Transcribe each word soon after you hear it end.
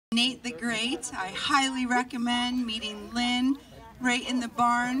Nate the Great. I highly recommend meeting Lynn right in the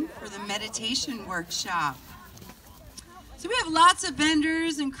barn for the meditation workshop. So we have lots of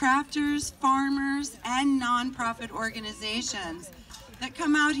vendors and crafters, farmers, and nonprofit organizations that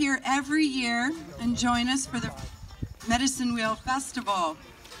come out here every year and join us for the Medicine Wheel Festival.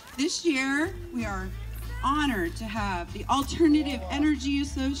 This year, we are honored to have the Alternative Energy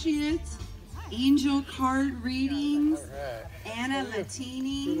Associates, Angel Card Readings, Anna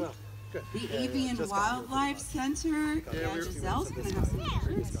Latini, the Avian Wildlife Center. Yeah, Giselle's going to have some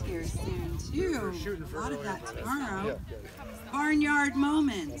birds here soon, too. A lot of that tomorrow. Barnyard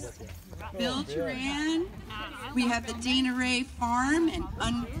Moments. Bill Turan. We have the Dana Ray Farm and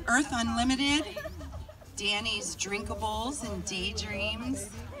Earth Unlimited. Danny's Drinkables and Daydreams.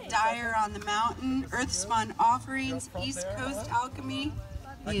 Dyer on the Mountain. Earthspun Offerings. East Coast Alchemy.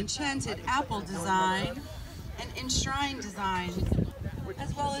 The Enchanted Apple Design. And Enshrine Design,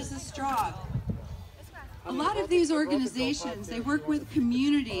 as well as the Straw. A lot of these organizations, they work with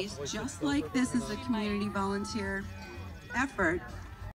communities, just like this is a community volunteer effort,